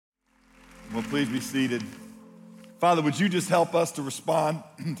Well, please be seated. Father, would you just help us to respond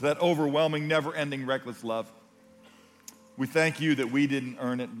to that overwhelming, never-ending, reckless love? We thank you that we didn't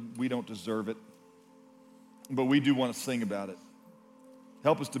earn it, we don't deserve it, but we do want to sing about it.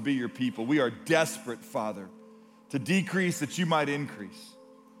 Help us to be your people. We are desperate, Father, to decrease that you might increase,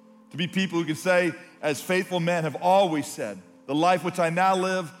 to be people who can say, as faithful men have always said, the life which I now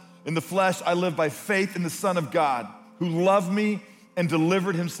live in the flesh, I live by faith in the Son of God, who loved me and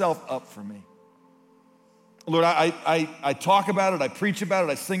delivered himself up for me. Lord, I talk about it, I preach about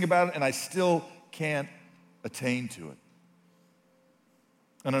it, I sing about it, and I still can't attain to it.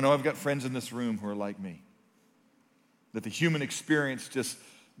 And I know I've got friends in this room who are like me, that the human experience just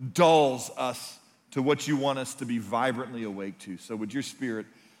dulls us to what you want us to be vibrantly awake to. So would your Spirit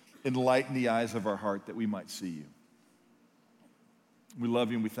enlighten the eyes of our heart that we might see you. We love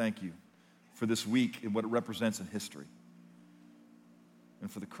you and we thank you for this week and what it represents in history,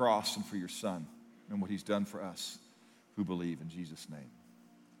 and for the cross and for your Son and what he's done for us who believe in Jesus' name.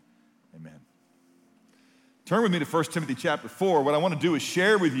 Amen. Turn with me to 1 Timothy chapter 4. What I want to do is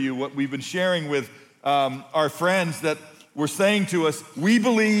share with you what we've been sharing with our friends that were saying to us, we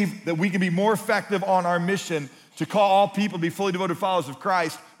believe that we can be more effective on our mission to call all people to be fully devoted followers of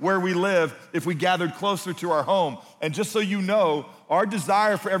Christ where we live if we gathered closer to our home. And just so you know, our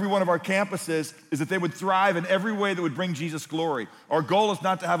desire for every one of our campuses is that they would thrive in every way that would bring Jesus glory. Our goal is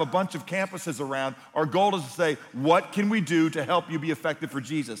not to have a bunch of campuses around. Our goal is to say, what can we do to help you be effective for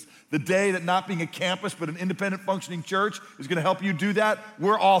Jesus? The day that not being a campus but an independent functioning church is going to help you do that,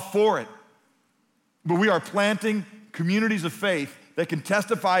 we're all for it. But we are planting communities of faith that can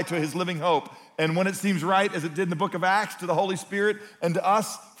testify to his living hope. And when it seems right, as it did in the book of Acts, to the Holy Spirit and to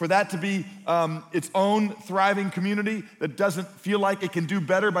us, for that to be its own thriving community that doesn't feel like it can do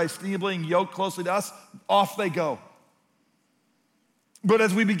better by being yoked closely to us, off they go. But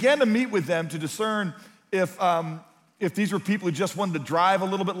as we began to meet with them to discern if these were people who just wanted to drive a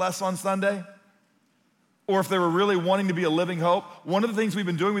little bit less on Sunday, or if they were really wanting to be a living hope, one of the things we've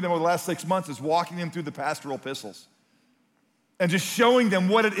been doing with them over the last 6 months is walking them through the pastoral epistles and just showing them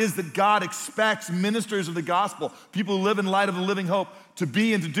what it is that God expects ministers of the gospel, people who live in light of the living hope, to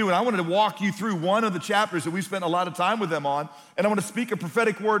be and to do. And I wanted to walk you through one of the chapters that we spent a lot of time with them on, and I want to speak a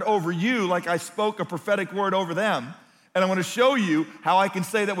prophetic word over you like I spoke a prophetic word over them, and I want to show you how I can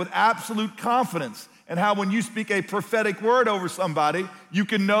say that with absolute confidence, and how when you speak a prophetic word over somebody, you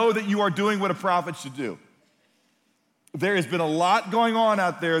can know that you are doing what a prophet should do. There has been a lot going on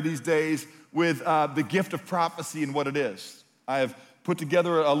out there these days with the gift of prophecy and what it is. I have put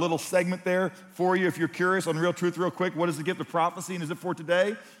together a little segment there for you if you're curious on Real Truth real quick. What is the gift of prophecy and is it for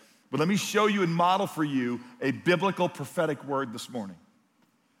today? But let me show you and model for you a biblical prophetic word this morning.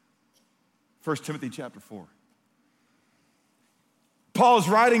 1 Timothy chapter 4. Paul is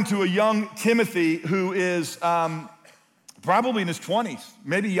writing to a young Timothy who is probably in his 20s,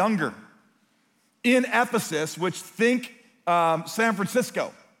 maybe younger, in Ephesus, which think San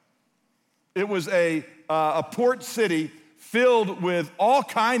Francisco. It was a port city filled with all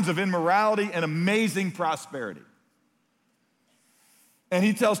kinds of immorality and amazing prosperity. And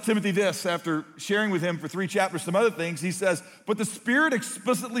he tells Timothy this after sharing with him for 3 chapters some other things. He says, but the Spirit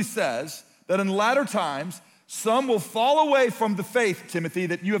explicitly says that in latter times, some will fall away from the faith, Timothy,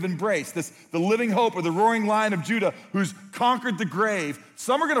 that you have embraced, the living hope or the roaring lion of Judah who's conquered the grave.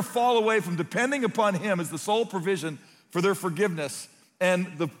 Some are going to fall away from depending upon him as the sole provision for their forgiveness and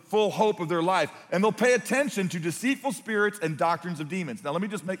the full hope of their life. And they'll pay attention to deceitful spirits and doctrines of demons. Now, let me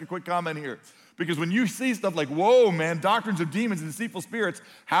just make a quick comment here. Because when you see stuff like, whoa, man, doctrines of demons and deceitful spirits,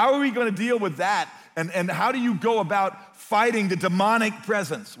 how are we going to deal with that? And how do you go about fighting the demonic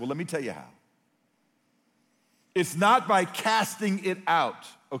presence? Well, let me tell you how. It's not by casting it out,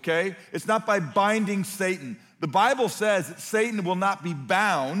 okay? It's not by binding Satan. The Bible says that Satan will not be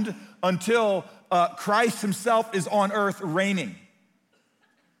bound until Christ himself is on earth reigning.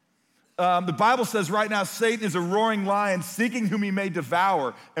 The Bible says right now Satan is a roaring lion seeking whom he may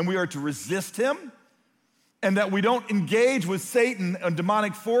devour, and we are to resist him, and that we don't engage with Satan and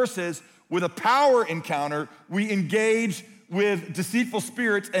demonic forces with a power encounter. We engage with deceitful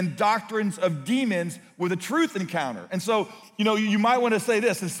spirits and doctrines of demons with a truth encounter. And so, you might want to say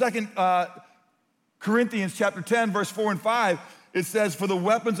this. In 2 Corinthians chapter 10, verse 4 and 5, it says, for the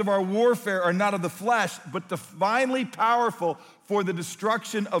weapons of our warfare are not of the flesh, but divinely powerful for the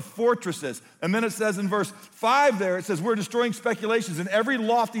destruction of fortresses. And then it says in verse 5 there, it says, we're destroying speculations and every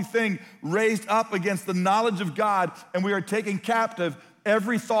lofty thing raised up against the knowledge of God, and we are taking captive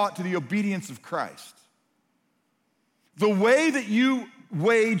every thought to the obedience of Christ. The way that you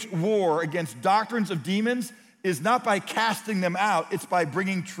wage war against doctrines of demons is not by casting them out, it's by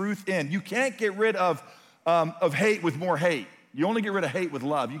bringing truth in. You can't get rid of hate with more hate. You only get rid of hate with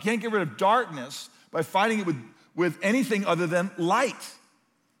love. You can't get rid of darkness by fighting it with anything other than light.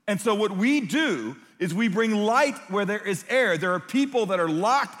 And so what we do is we bring light where there is air. There are people that are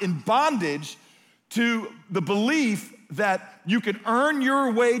locked in bondage to the belief that you can earn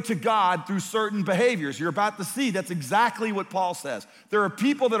your way to God through certain behaviors. You're about to see that's exactly what Paul says. There are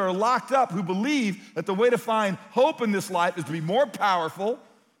people that are locked up who believe that the way to find hope in this life is to be more powerful,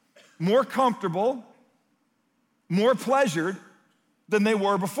 more comfortable, more pleasured than they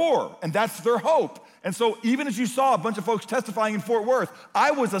were before. And that's their hope. And so even as you saw a bunch of folks testifying in Fort Worth,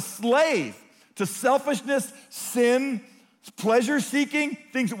 I was a slave to selfishness, sin, pleasure-seeking,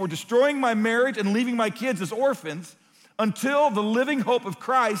 things that were destroying my marriage and leaving my kids as orphans until the living hope of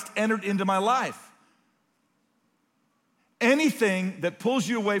Christ entered into my life. Anything that pulls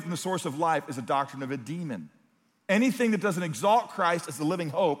you away from the source of life is a doctrine of a demon. Anything that doesn't exalt Christ as the living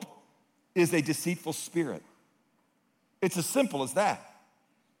hope is a deceitful spirit. It's as simple as that.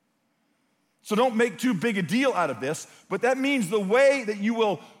 So don't make too big a deal out of this, but that means the way that you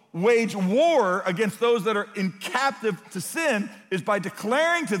will wage war against those that are in captive to sin is by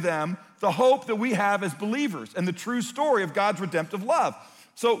declaring to them the hope that we have as believers and the true story of God's redemptive love.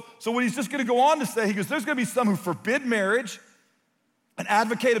 So what he's just gonna go on to say, he goes, there's gonna be some who forbid marriage and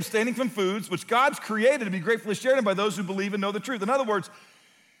advocate abstaining from foods, which God's created to be gratefully shared in by those who believe and know the truth. In other words,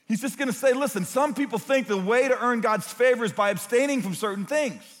 he's just gonna say, listen, some people think the way to earn God's favor is by abstaining from certain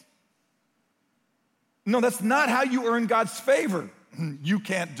things. No, that's not how you earn God's favor. You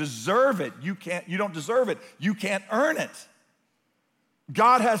can't deserve it. You don't deserve it. You can't earn it.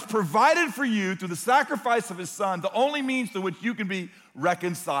 God has provided for you through the sacrifice of his son the only means through which you can be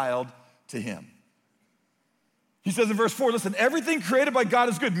reconciled to him. He says in verse 4, listen, everything created by God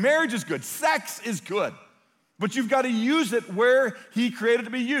is good. Marriage is good. Sex is good. But you've got to use it where he created it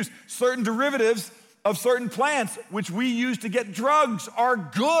to be used. Certain derivatives of certain plants, which we use to get drugs, are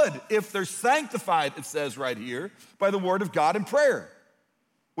good if they're sanctified, it says right here, by the word of God and prayer.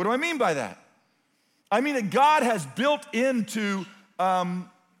 What do I mean by that? I mean that God has built into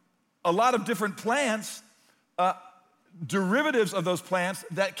a lot of different plants, derivatives of those plants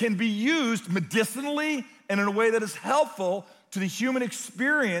that can be used medicinally and in a way that is helpful to the human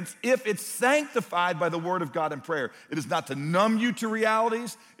experience if it's sanctified by the word of God and prayer. It is not to numb you to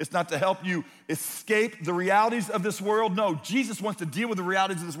realities. It's not to help you escape the realities of this world. No, Jesus wants to deal with the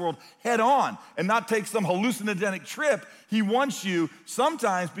realities of this world head on and not take some hallucinogenic trip. He wants you,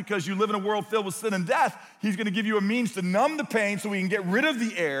 sometimes because you live in a world filled with sin and death, he's gonna give you a means to numb the pain so we can get rid of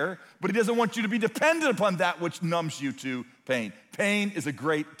the air, but he doesn't want you to be dependent upon that which numbs you to pain. Pain is a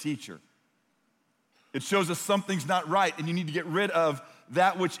great teacher. It shows us something's not right and you need to get rid of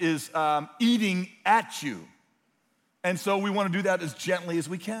that which is eating at you. And so we want to do that as gently as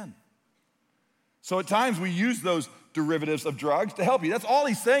we can. So at times we use those derivatives of drugs to help you. That's all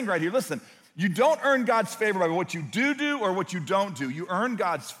he's saying right here. Listen, you don't earn God's favor by what you do or what you don't do. You earn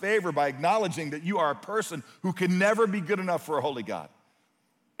God's favor by acknowledging that you are a person who can never be good enough for a holy God.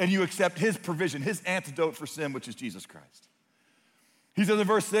 And you accept his provision, his antidote for sin, which is Jesus Christ. He says in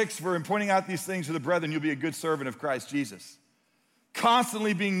verse 6, for in pointing out these things to the brethren, you'll be a good servant of Christ Jesus,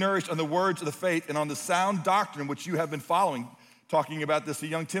 constantly being nourished on the words of the faith and on the sound doctrine which you have been following, talking about this to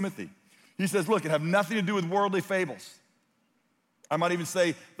young Timothy. He says, look, it have nothing to do with worldly fables. I might even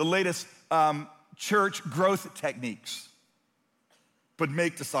say the latest church growth techniques, but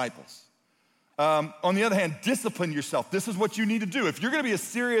make disciples. On the other hand, discipline yourself. This is what you need to do. If you're gonna be a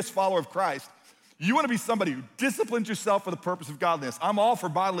serious follower of Christ, you want to be somebody who disciplines yourself for the purpose of godliness. I'm all for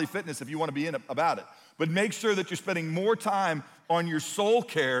bodily fitness if you want to be in about it. But make sure that you're spending more time on your soul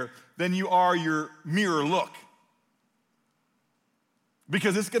care than you are your mirror look.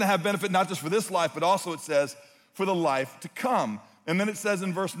 Because it's going to have benefit not just for this life, but also it says for the life to come. And then it says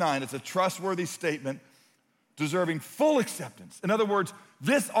in verse 9, it's a trustworthy statement deserving full acceptance. In other words,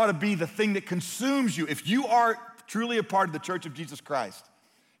 this ought to be the thing that consumes you. If you are truly a part of the Church of Jesus Christ,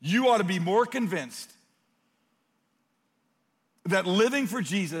 you ought to be more convinced that living for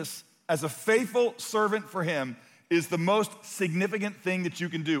Jesus as a faithful servant for him is the most significant thing that you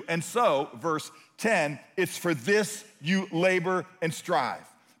can do. And so, verse 10, it's for this you labor and strive,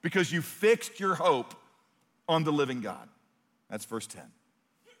 because you fixed your hope on the living God. That's verse 10.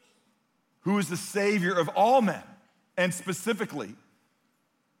 Who is the Savior of all men, and specifically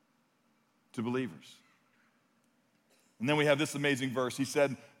to believers. And then we have this amazing verse. He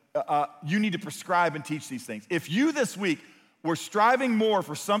said, you need to prescribe and teach these things. If you this week were striving more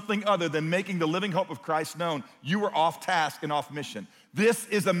for something other than making the living hope of Christ known, you were off task and off mission. This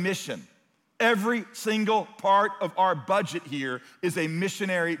is a mission. Every single part of our budget here is a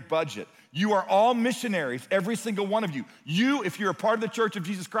missionary budget. You are all missionaries, every single one of you. You, if you're a part of the Church of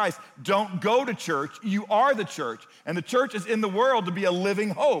Jesus Christ, don't go to church. You are the church. And the church is in the world to be a living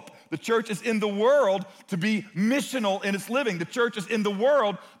hope. The church is in the world to be missional in its living. The church is in the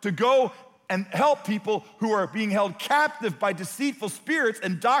world to go and help people who are being held captive by deceitful spirits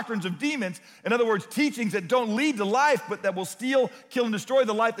and doctrines of demons. In other words, teachings that don't lead to life, but that will steal, kill, and destroy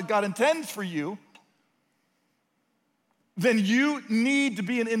the life that God intends for you. Then you need to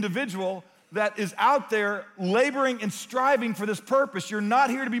be an individual that is out there laboring and striving for this purpose. You're not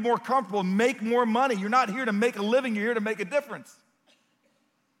here to be more comfortable, make more money. You're not here to make a living. You're here to make a difference.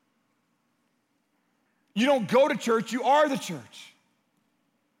 You don't go to church. You are the church.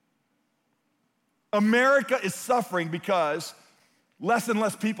 America is suffering because less and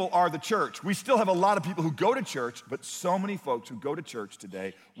less people are the church. We still have a lot of people who go to church, but so many folks who go to church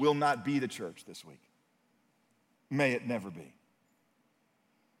today will not be the church this week. May it never be.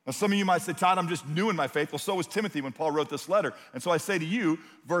 Now, some of you might say, Todd, I'm just new in my faith. Well, so was Timothy when Paul wrote this letter. And so I say to you,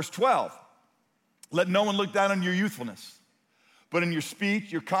 verse 12, let no one look down on your youthfulness, but in your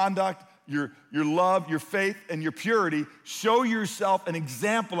speech, your conduct, your love, your faith, and your purity, show yourself an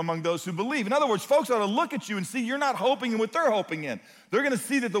example among those who believe. In other words, folks ought to look at you and see you're not hoping in what they're hoping in. They're going to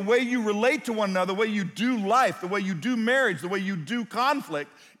see that the way you relate to one another, the way you do life, the way you do marriage, the way you do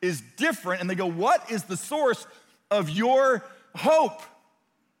conflict is different. And they go, what is the source of your hope?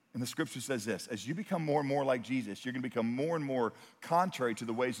 And the scripture says this, as you become more and more like Jesus, you're going to become more and more contrary to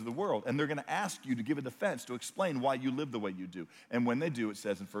the ways of the world. And they're going to ask you to give a defense, to explain why you live the way you do. And when they do, it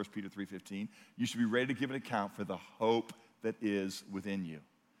says in 1 Peter 3:15, you should be ready to give an account for the hope that is within you.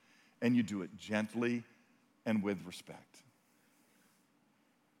 And you do it gently and with respect.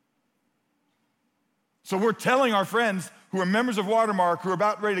 So we're telling our friends who are members of Watermark, who are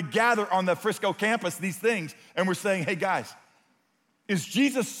about ready to gather on the Frisco campus, these things, and we're saying, hey guys, is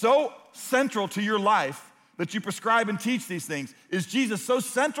Jesus so central to your life that you prescribe and teach these things? Is Jesus so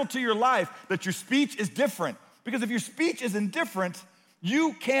central to your life that your speech is different? Because if your speech is indifferent,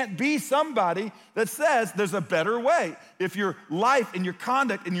 you can't be somebody that says there's a better way. If your life and your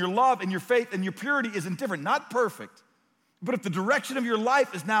conduct and your love and your faith and your purity is indifferent, not perfect, but if the direction of your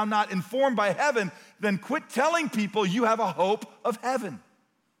life is now not informed by heaven, then quit telling people you have a hope of heaven.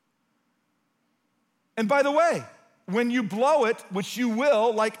 And by the way, when you blow it, which you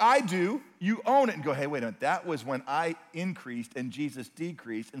will, like I do, you own it and go, hey, wait a minute, that was when I increased and Jesus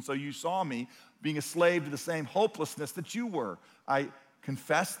decreased, and so you saw me being a slave to the same hopelessness that you were. I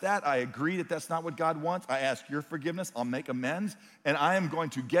confess that. I agree that that's not what God wants. I ask your forgiveness. I'll make amends, and I am going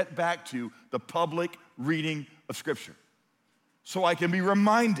to get back to the public reading of Scripture so I can be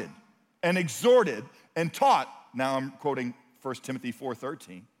reminded and exhorted and taught. Now I'm quoting 1 Timothy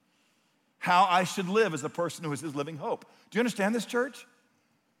 4:13. How I should live as a person who is his living hope. Do you understand this, church?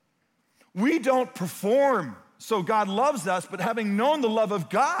 We don't perform so God loves us, but having known the love of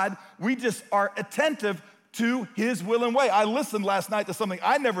God, we just are attentive to his will and way. I listened last night to something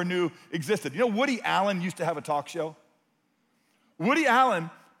I never knew existed. You know, Woody Allen used to have a talk show. Woody Allen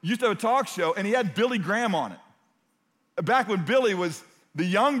used to have a talk show, and he had Billy Graham on it. Back when Billy was the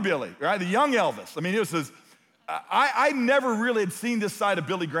young Billy, right? The young Elvis. I mean, it was his... I never really had seen this side of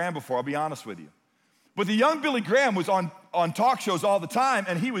Billy Graham before, I'll be honest with you. But the young Billy Graham was on talk shows all the time,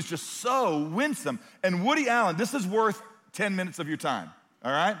 and he was just so winsome. And Woody Allen, this is worth 10 minutes of your time,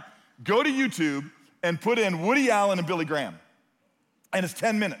 all right? Go to YouTube and put in Woody Allen and Billy Graham, and it's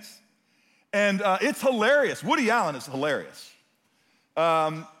 10 minutes. And it's hilarious. Woody Allen is hilarious.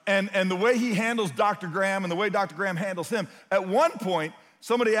 And the way he handles Dr. Graham and the way Dr. Graham handles him, at one point,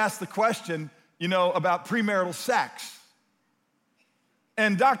 somebody asked the question, you know, about premarital sex.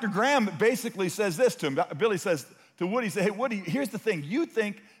 And Dr. Graham basically says this to him. Billy says to Woody, hey, Woody, here's the thing. You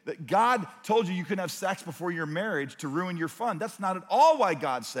think that God told you couldn't have sex before your marriage to ruin your fun. That's not at all why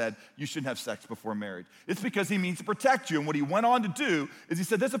God said you shouldn't have sex before marriage. It's because he means to protect you. And what he went on to do is he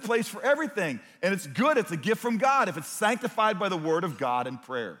said there's a place for everything. And it's good. It's a gift from God if it's sanctified by the word of God and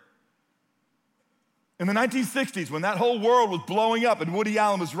prayer. In the 1960s, when that whole world was blowing up and Woody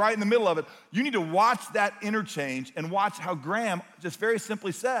Allen was right in the middle of it, you need to watch that interchange and watch how Graham just very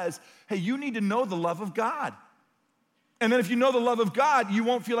simply says, hey, you need to know the love of God. And then if you know the love of God, you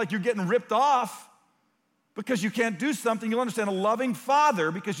won't feel like you're getting ripped off because you can't do something. You'll understand a loving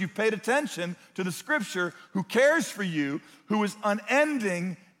father because you've paid attention to the scripture who cares for you, who is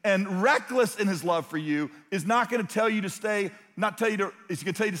unending and reckless in his love for you, is not going to tell you to stay, he's going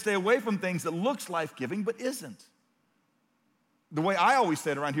to tell you to stay away from things that looks life-giving but isn't. The way I always say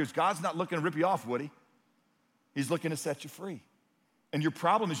it around here is God's not looking to rip you off, Woody. He's looking to set you free. And your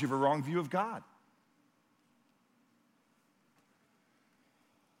problem is you have a wrong view of God.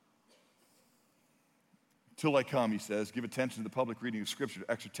 Till I come, he says, give attention to the public reading of Scripture,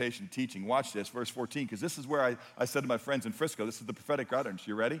 exhortation, teaching. Watch this, verse 14, because this is where I said to my friends in Frisco, this is the prophetic utterance.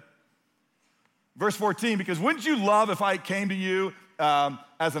 You ready? Verse 14, because wouldn't you love if I came to you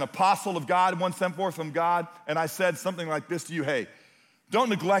as an apostle of God, one sent forth from God, and I said something like this to you, hey, don't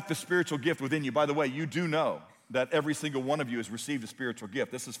neglect the spiritual gift within you. By the way, you do know that every single one of you has received a spiritual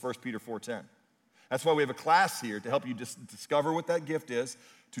gift. This is 1 Peter 4:10. That's why we have a class here to help you discover what that gift is,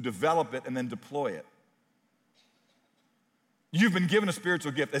 to develop it, and then deploy it. You've been given a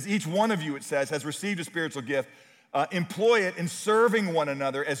spiritual gift. As each one of you, it says, has received a spiritual gift, employ it in serving one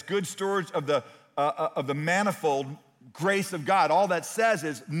another as good stewards of the manifold grace of God. All that says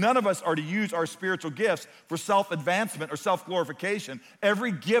is none of us are to use our spiritual gifts for self-advancement or self-glorification.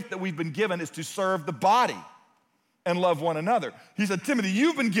 Every gift that we've been given is to serve the body and love one another. He said, Timothy,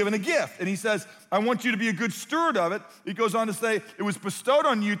 you've been given a gift. And he says, I want you to be a good steward of it. He goes on to say, it was bestowed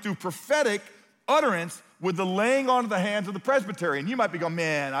on you through prophetic utterance with the laying on of the hands of the presbytery. And you might be going,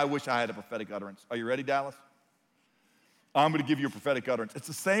 man, I wish I had a prophetic utterance. Are you ready, Dallas? I'm going to give you a prophetic utterance. It's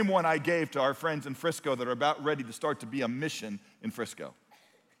the same one I gave to our friends in Frisco that are about ready to start to be a mission in Frisco.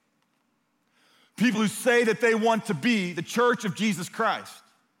 People who say that they want to be the church of Jesus Christ.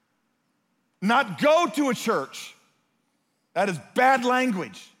 Not go to a church. That is bad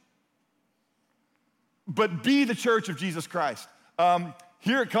language. But be the church of Jesus Christ.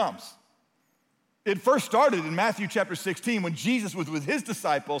 Here it comes. It first started in Matthew chapter 16 when Jesus was with his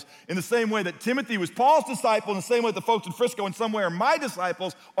disciples in the same way that Timothy was Paul's disciple, in the same way that the folks in Frisco in some way are my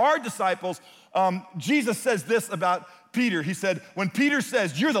disciples, our disciples. Jesus says this about Peter. He said, when Peter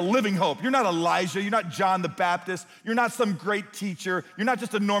says, you're the living hope, you're not Elijah, you're not John the Baptist, you're not some great teacher, you're not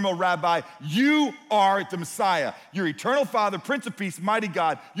just a normal rabbi, you are the Messiah. You're eternal Father, Prince of Peace, mighty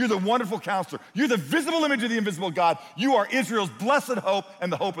God. You're the wonderful counselor. You're the visible image of the invisible God. You are Israel's blessed hope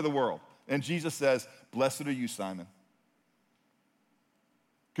and the hope of the world. And Jesus says, blessed are you, Simon.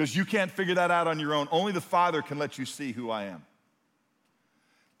 Because you can't figure that out on your own. Only the Father can let you see who I am.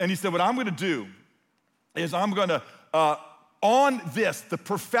 And he said, what I'm going to do is I'm going to, on this, the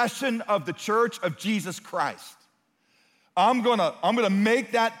profession of the church of Jesus Christ, I'm going to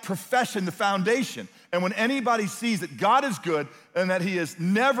make that profession the foundation. And when anybody sees that God is good and that he is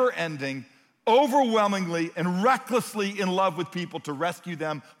never ending, overwhelmingly and recklessly in love with people to rescue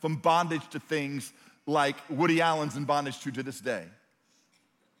them from bondage to things like Woody Allen's in bondage to this day.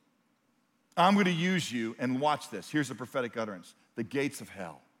 I'm going to use you, and watch this. Here's the prophetic utterance. The gates of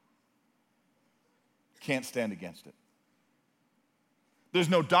hell can't stand against it. There's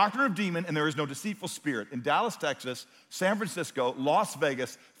no doctrine of demon and there is no deceitful spirit in Dallas, Texas, San Francisco, Las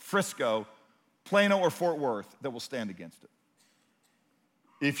Vegas, Frisco, Plano, or Fort Worth that will stand against it.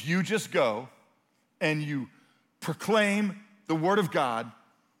 If you just go and you proclaim the word of God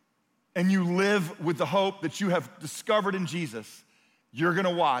and you live with the hope that you have discovered in Jesus, you're going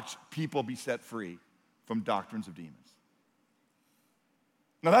to watch people be set free from doctrines of demons.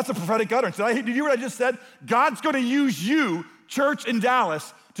 Now that's a prophetic utterance. Did you hear what I just said? God's going to use you, church in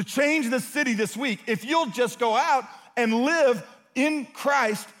Dallas, to change this city this week if you'll just go out and live in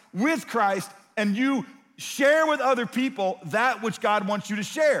Christ, with Christ, and you share with other people that which God wants you to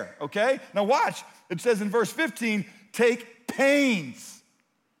share, okay? Now watch. It says in verse 15, take pains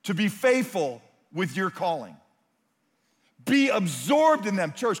to be faithful with your calling. Be absorbed in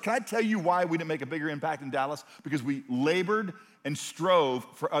them. Church, can I tell you why we didn't make a bigger impact in Dallas? Because we labored and strove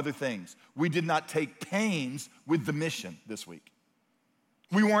for other things. We did not take pains with the mission this week.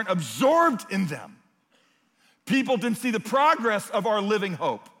 We weren't absorbed in them. People didn't see the progress of our living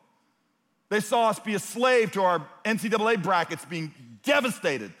hope. They saw us be a slave to our NCAA brackets being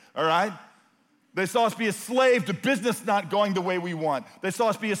devastated, all right? They saw us be a slave to business not going the way we want. They saw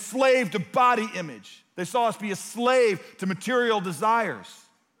us be a slave to body image. They saw us be a slave to material desires.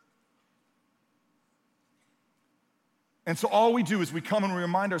 And so all we do is we come and we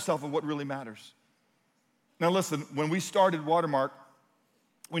remind ourselves of what really matters. Now listen, when we started Watermark,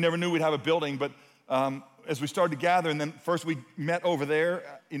 we never knew we'd have a building, but as we started to gather, and then first we met over there,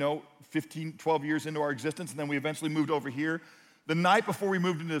 15, 12 years into our existence, and then we eventually moved over here. The night before we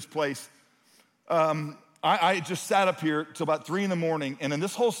moved into this place, I just sat up here till about 3 a.m, and in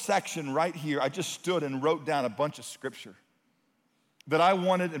this whole section right here, I just stood and wrote down a bunch of scripture that I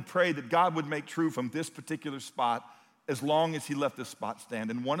wanted and prayed that God would make true from this particular spot as long as he let this spot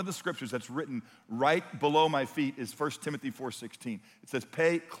stand. And one of the scriptures that's written right below my feet is 1 Timothy 4:16. It says,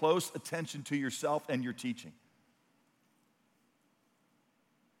 pay close attention to yourself and your teaching.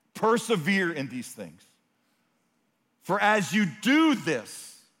 Persevere in these things. For as you do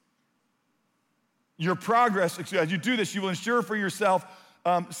this, your progress, as you do this, you will ensure for yourself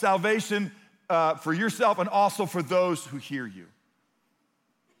salvation for yourself and also for those who hear you.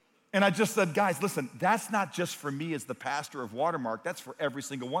 And I just said, guys, listen, that's not just for me as the pastor of Watermark. That's for every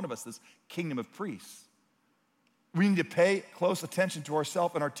single one of us, this kingdom of priests. We need to pay close attention to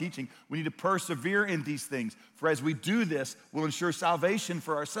ourselves and our teaching. We need to persevere in these things. For as we do this, we'll ensure salvation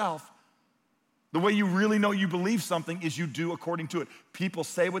for ourselves. The way you really know you believe something is you do according to it. People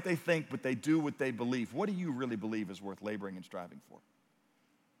say what they think, but they do what they believe. What do you really believe is worth laboring and striving for?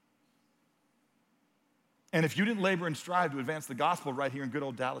 And if you didn't labor and strive to advance the gospel right here in good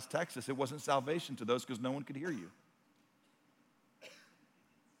old Dallas, Texas, it wasn't salvation to those because no one could hear you.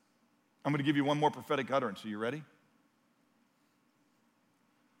 I'm going to give you one more prophetic utterance. Are you ready?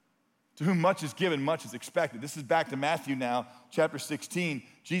 To whom much is given, much is expected. This is back to Matthew now, chapter 16.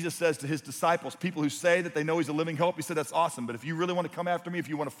 Jesus says to his disciples, people who say that they know he's a living hope, he said, that's awesome, but if you really want to come after me, if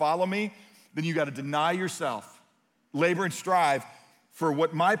you want to follow me, then you got to deny yourself, labor and strive for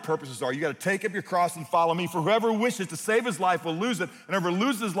what my purposes are. You got to take up your cross and follow me. For whoever wishes to save his life will lose it, and whoever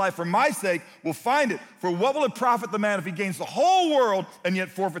loses his life for my sake will find it. For what will it profit the man if he gains the whole world and yet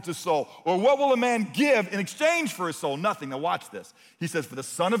forfeits his soul? Or what will a man give in exchange for his soul? Nothing. Now watch this. He says, for the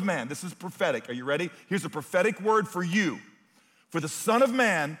Son of Man, this is prophetic. Are you ready? Here's a prophetic word for you. For the Son of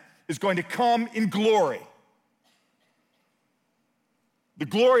Man is going to come in glory. The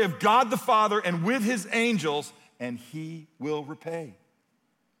glory of God the Father and with his angels, and he will repay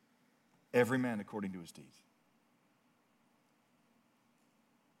every man according to his deeds.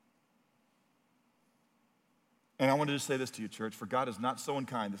 And I wanted to say this to you, church, for God is not so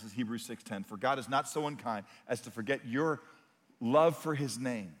unkind, this is Hebrews 6:10, for God is not so unkind as to forget your love for his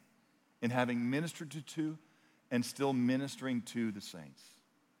name in having ministered to and still ministering to the saints.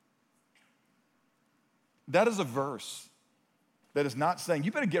 That is a verse that is not saying,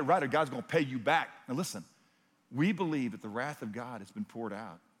 you better get right or God's going to pay you back. Now listen, we believe that the wrath of God has been poured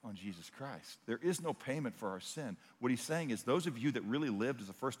out on Jesus Christ. There is no payment for our sin. What he's saying is those of you that really lived as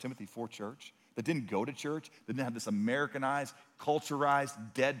a 1 Timothy 4 church, that didn't go to church, that didn't have this Americanized, culturized,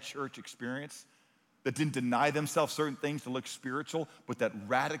 dead church experience, that didn't deny themselves certain things to look spiritual, but that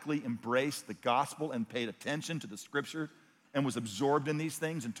radically embraced the gospel and paid attention to the scripture and was absorbed in these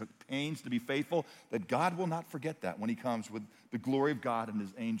things and took pains to be faithful, that God will not forget that when he comes with the glory of God and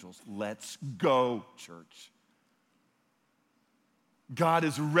his angels. Let's go, church. God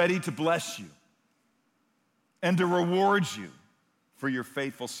is ready to bless you and to reward you for your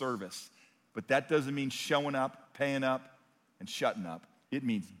faithful service. But that doesn't mean showing up, paying up, and shutting up. It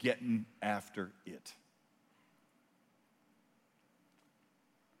means getting after it.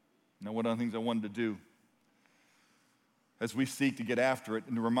 Now, one of the things I wanted to do as we seek to get after it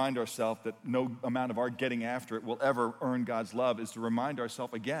and to remind ourselves that no amount of our getting after it will ever earn God's love is to remind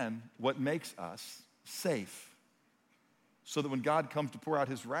ourselves again what makes us safe. So that when God comes to pour out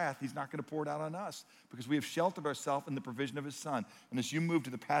his wrath, he's not going to pour it out on us because we have sheltered ourselves in the provision of his Son. And as you move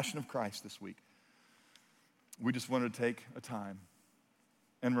to the passion of Christ this week, we just wanted to take a time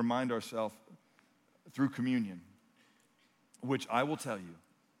and remind ourselves through communion, which I will tell you,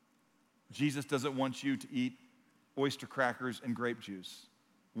 Jesus doesn't want you to eat oyster crackers and grape juice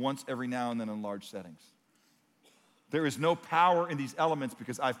once every now and then in large settings. There is no power in these elements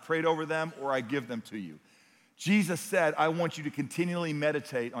because I've prayed over them or I give them to you. Jesus said, I want you to continually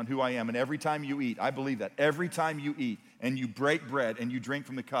meditate on who I am. And every time you eat, I believe that, every time you eat and you break bread and you drink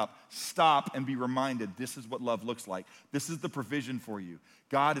from the cup, stop and be reminded this is what love looks like. This is the provision for you.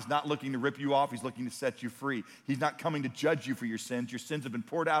 God is not looking to rip you off. He's looking to set you free. He's not coming to judge you for your sins. Your sins have been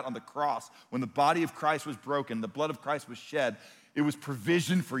poured out on the cross. When the body of Christ was broken, the blood of Christ was shed, it was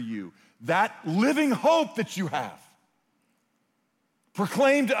provision for you. That living hope that you have,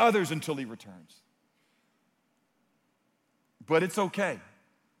 proclaim to others until he returns. But it's okay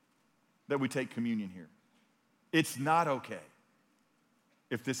that we take communion here. It's not okay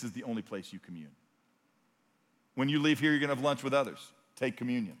if this is the only place you commune. When you leave here, you're going to have lunch with others. Take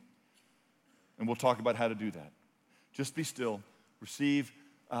communion. And we'll talk about how to do that. Just be still. Receive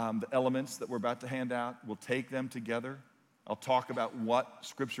the elements that we're about to hand out. We'll take them together. I'll talk about what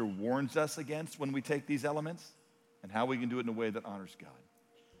Scripture warns us against when we take these elements and how we can do it in a way that honors God.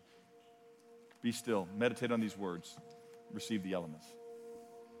 Be still. Meditate on these words. Receive the elements.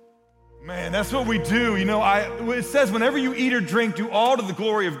 Man, that's what we do. You know, it says whenever you eat or drink, do all to the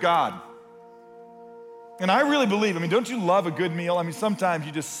glory of God. And I really believe, don't you love a good meal? Sometimes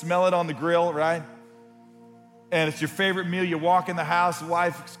you just smell it on the grill, right? And it's your favorite meal. You walk in the house, the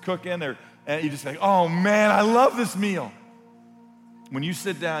wife's cooking, and you just think, oh man, I love this meal. When you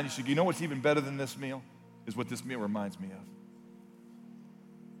sit down, you should, you know what's even better than this meal? is what this meal reminds me of.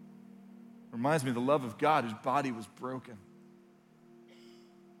 It reminds me of the love of God, whose body was broken.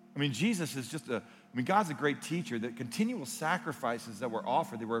 I mean, Jesus is God's a great teacher. That continual sacrifices that were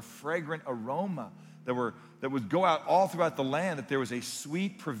offered, they were a fragrant aroma that would go out all throughout the land, that there was a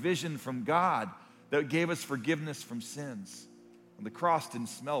sweet provision from God that gave us forgiveness from sins. And the cross didn't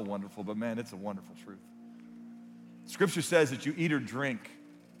smell wonderful, but man, it's a wonderful truth. Scripture says that you eat or drink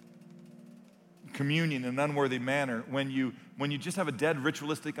communion in an unworthy manner when you just have a dead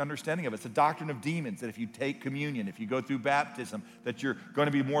ritualistic understanding of it. It's a doctrine of demons that if you take communion, if you go through baptism, that you're going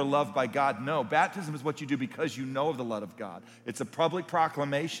to be more loved by God. No, baptism is what you do because you know of the love of God. It's a public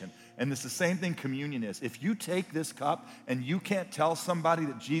proclamation, and it's the same thing communion is. If you take this cup and you can't tell somebody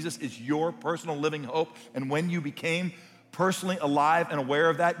that Jesus is your personal living hope, and when you became personally alive and aware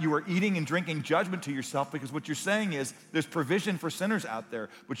of that, you are eating and drinking judgment to yourself, because what you're saying is there's provision for sinners out there,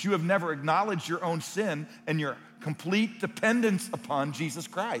 but you have never acknowledged your own sin and your complete dependence upon Jesus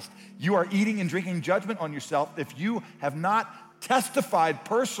Christ. You are eating and drinking judgment on yourself if you have not testified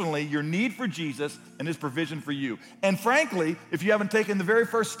personally your need for Jesus and his provision for you. And frankly, if you haven't taken the very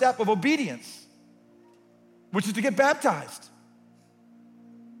first step of obedience, which is to get baptized.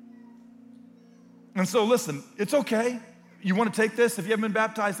 And so listen, it's okay. You want to take this? If you haven't been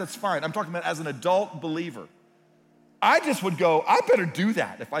baptized, that's fine. I'm talking about as an adult believer. I just would go, I better do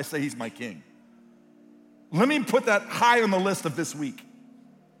that if I say he's my king. Let me put that high on the list of this week.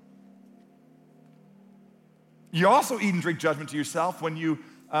 You also eat and drink judgment to yourself when you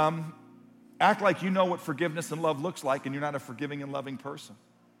act like you know what forgiveness and love looks like and you're not a forgiving and loving person.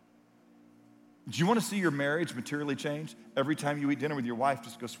 Do you want to see your marriage materially change? Every time you eat dinner with your wife,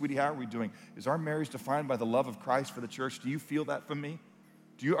 just go, sweetie, how are we doing? Is our marriage defined by the love of Christ for the church? Do you feel that from me?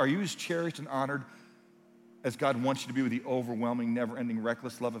 Are you as cherished and honored as God wants you to be with the overwhelming, never-ending,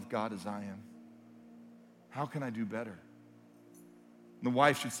 reckless love of God as I am? How can I do better? And the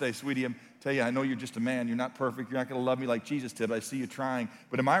wife should say, sweetie, tell you, I know you're just a man. You're not perfect. You're not going to love me like Jesus did, but I see you trying.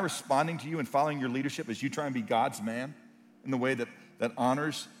 But am I responding to you and following your leadership as you try and be God's man in the way that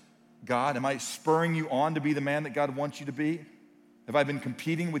honors God? Am I spurring you on to be the man that God wants you to be? Have I been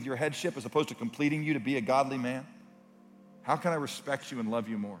competing with your headship as opposed to completing you to be a godly man? How can I respect you and love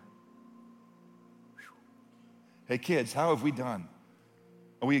you more? Whew. Hey kids, how have we done?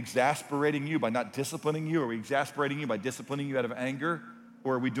 Are we exasperating you by not disciplining you? Are we exasperating you by disciplining you out of anger?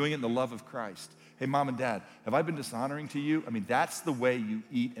 Or are we doing it in the love of Christ? Hey, mom and dad, have I been dishonoring to you? I mean, that's the way you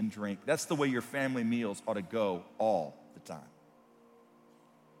eat and drink. That's the way your family meals ought to go all the time.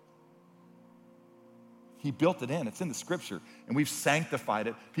 He built it in. It's in the scripture, and we've sanctified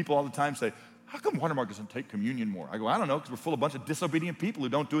it. People all the time say, how come Watermark doesn't take communion more? I go, I don't know, because we're full of a bunch of disobedient people who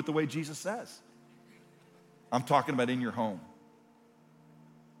don't do it the way Jesus says. I'm talking about in your home.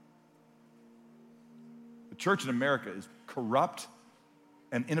 The church in America is corrupt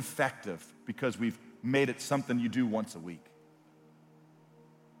and ineffective because we've made it something you do once a week.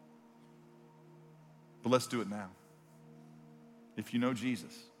 But let's do it now. If you know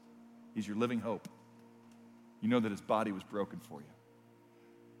Jesus, he's your living hope. You know that his body was broken for you.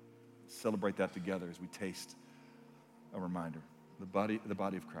 Celebrate that together as we taste a reminder. The body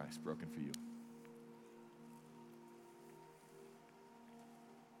of Christ broken for you.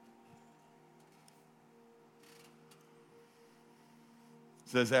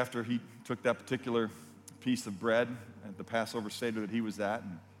 It says after he took that particular piece of bread at the Passover Seder that he was at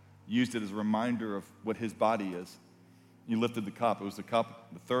and used it as a reminder of what his body is, he lifted the cup. It was the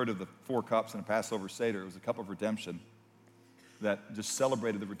cup, the third of the 4 cups in a Passover Seder. It was a cup of redemption that just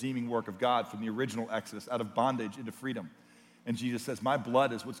celebrated the redeeming work of God from the original Exodus out of bondage into freedom. And Jesus says, my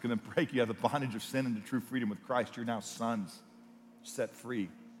blood is what's going to break you out of the bondage of sin into true freedom with Christ. You're now sons, set free.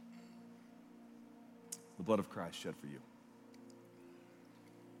 The blood of Christ shed for you.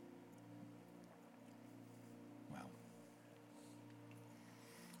 Wow.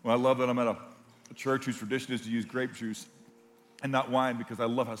 Well, I love that I'm at a church whose tradition is to use grape juice and not wine, because I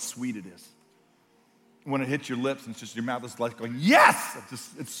love how sweet it is. When it hits your lips and it's just your mouth is like going, yes!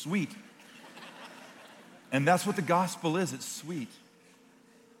 It's sweet. And that's what the gospel is. It's sweet.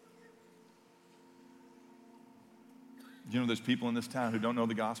 You know, there's people in this town who don't know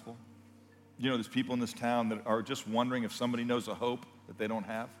the gospel. You know, there's people in this town that are just wondering if somebody knows a hope that they don't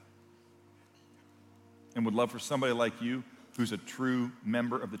have, and would love for somebody like you, who's a true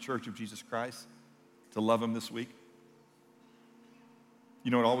member of the Church of Jesus Christ, to love him this week. You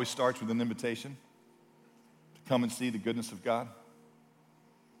know, it always starts with an invitation to come and see the goodness of God.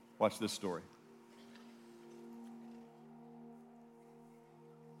 Watch this story.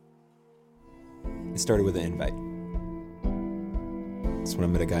 It started with an invite. That's when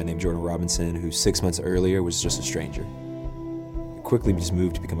I met a guy named Jordan Robinson, who 6 months earlier was just a stranger. He quickly just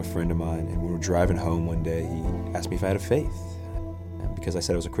moved to become a friend of mine, and when we were driving home one day, he asked me if I had a faith. And because I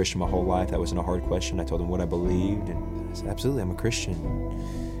said I was a Christian my whole life, that wasn't a hard question. I told him what I believed, and I said, absolutely, I'm a Christian.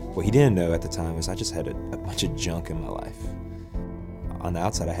 What he didn't know at the time was I just had a bunch of junk in my life. On the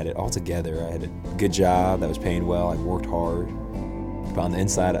outside, I had it all together. I had a good job that was paying well. I worked hard. But on the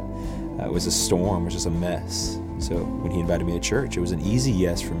inside, it was a storm. It was just a mess. So when he invited me to church, it was an easy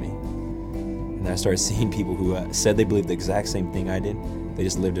yes for me. And then I started seeing people who said they believed the exact same thing I did. They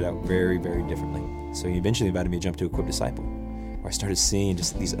just lived it out very, very differently. So he eventually invited me to jump to Equip Disciple, where I started seeing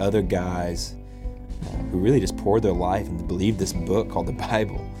just these other guys who really just poured their life and believed this book called the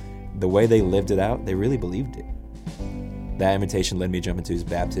Bible. The way they lived it out, they really believed it. That invitation led me to jump into his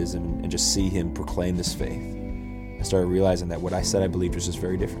baptism and just see him proclaim this faith. I started realizing that what I said I believed was just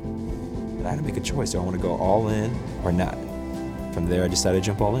very different. And I had to make a choice. Do I want to go all in or not? From there, I decided to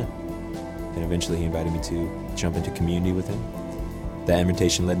jump all in. And eventually, he invited me to jump into community with him. That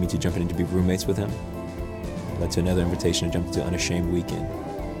invitation led me to jumping in to be roommates with him. It led to another invitation to jump into Unashamed Weekend,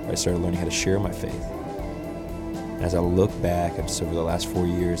 where I started learning how to share my faith. And as I look back at just over the last 4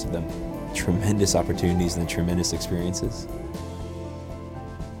 years of the tremendous opportunities and the tremendous experiences,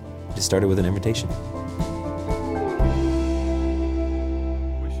 it just started with an invitation.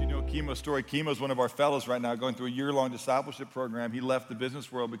 Wish you know Chemo's story. Chemo's one of our fellows right now going through a year-long discipleship program. He left the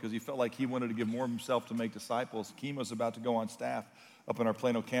business world because he felt like he wanted to give more of himself to make disciples. Chemo's about to go on staff up on our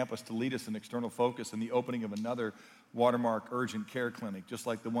Plano campus to lead us in external focus in the opening of another Watermark urgent care clinic, just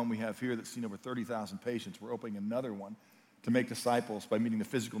like the one we have here that's seen over 30,000 patients. We're opening another one to make disciples by meeting the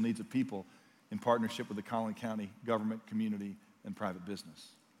physical needs of people in partnership with the Collin County government, community, and private business.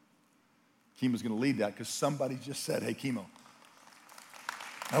 Chemo's going to lead that because somebody just said, hey, Chemo.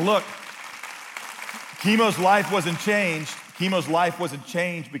 Now look, Chemo's life wasn't changed. Chemo's life wasn't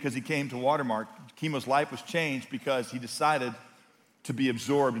changed because he came to Watermark. Chemo's life was changed because he decided to be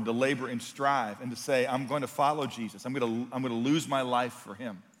absorbed and to labor and strive and to say, I'm going to follow Jesus. I'm going to lose my life for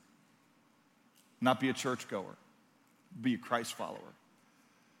him. Not be a churchgoer. Be a Christ follower.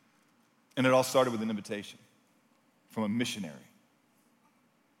 And it all started with an invitation from a missionary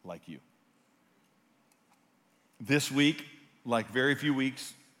like you. This week, like very few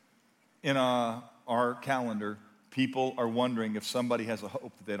weeks in our calendar, people are wondering if somebody has a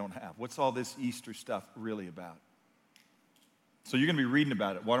hope that they don't have. What's all this Easter stuff really about? So you're going to be reading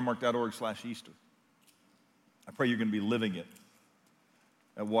about it, watermark.org/Easter. I pray you're going to be living it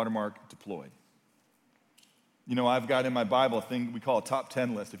at Watermark Deployed. You know, I've got in my Bible a thing we call a top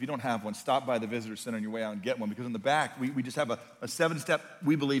 10 list. If you don't have one, stop by the Visitor Center on your way out and get one, because in the back, we just have a 7-step,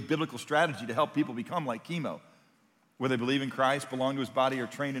 we believe, biblical strategy to help people become like Chemo, where they believe in Christ, belong to his body, are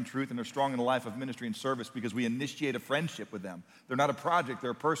trained in truth, and are strong in the life of ministry and service because we initiate a friendship with them. They're not a project,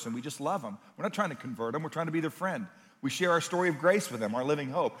 they're a person. We just love them. We're not trying to convert them. We're trying to be their friend. We share our story of grace with them, our living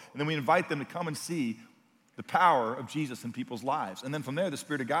hope, and then we invite them to come and see the power of Jesus in people's lives. And then from there, the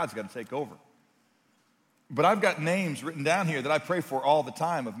Spirit of God's got to take over. But I've got names written down here that I pray for all the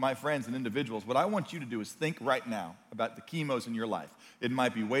time of my friends and individuals. What I want you to do is think right now about the Chemos in your life. It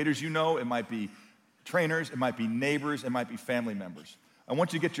might be waiters you know, it might be trainers, it might be neighbors, it might be family members. I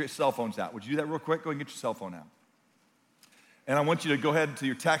want you to get your cell phones out. Would you do that real quick? Go ahead and get your cell phone out. And I want you to go ahead to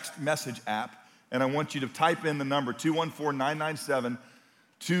your text message app, and I want you to type in the number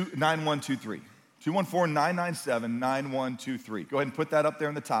 214-997-9123. 214-997-9123. Go ahead and put that up there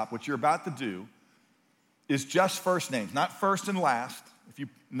in the top. What you're about to do is just first names, not first and last,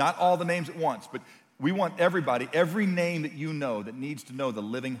 not all the names at once, but we want everybody, every name that you know that needs to know the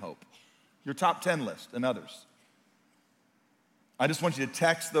living hope. Your top 10 list and others. I just want you to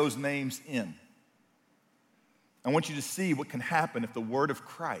text those names in. I want you to see what can happen if the word of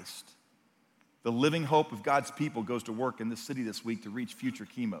Christ, the living hope of God's people, goes to work in this city this week to reach future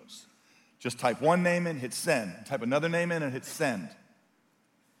Chemos. Just type one name in, hit send. Type another name in and hit send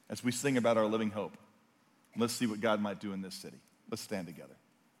as we sing about our living hope. Let's see what God might do in this city. Let's stand together.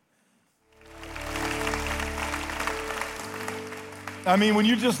 I mean, when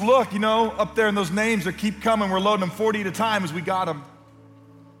you just look, up there in those names that keep coming, we're loading them 40 at a time as we got them.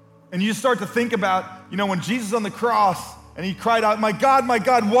 And you just start to think about, when Jesus on the cross and he cried out, my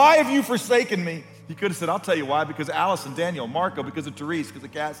God, why have you forsaken me? He could have said, I'll tell you why, because of Allison, Daniel, Marco, because of Therese, because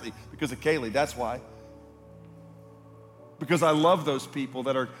of Cassie, because of Kaylee, that's why. Because I love those people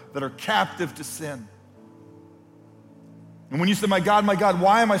that are captive to sin. And when you say, my God,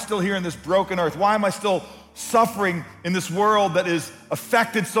 why am I still here in this broken earth? Why am I still suffering in this world that is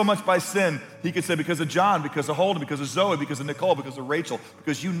affected so much by sin? He could say, because of John, because of Holden, because of Zoe, because of Nicole, because of Rachel,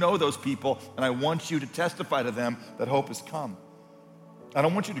 because you know those people, and I want you to testify to them that hope has come. I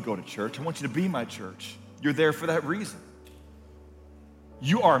don't want you to go to church. I want you to be my church. You're there for that reason.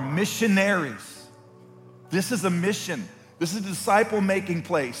 You are missionaries. This is a mission. This is a disciple-making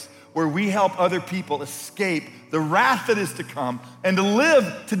place where we help other people escape the wrath that is to come and to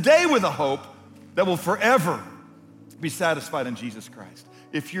live today with a hope that will forever be satisfied in Jesus Christ.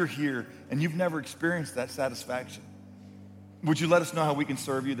 If you're here and you've never experienced that satisfaction, would you let us know how we can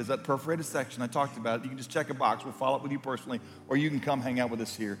serve you? There's that perforated section I talked about. You can just check a box. We'll follow up with you personally, or you can come hang out with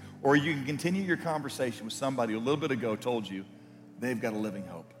us here, or you can continue your conversation with somebody who a little bit ago told you they've got a living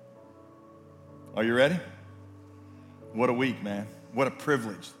hope. Are you ready? What a week, man. What a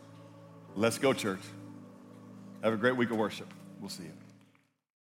privilege. Let's go, church. Have a great week of worship. We'll see you.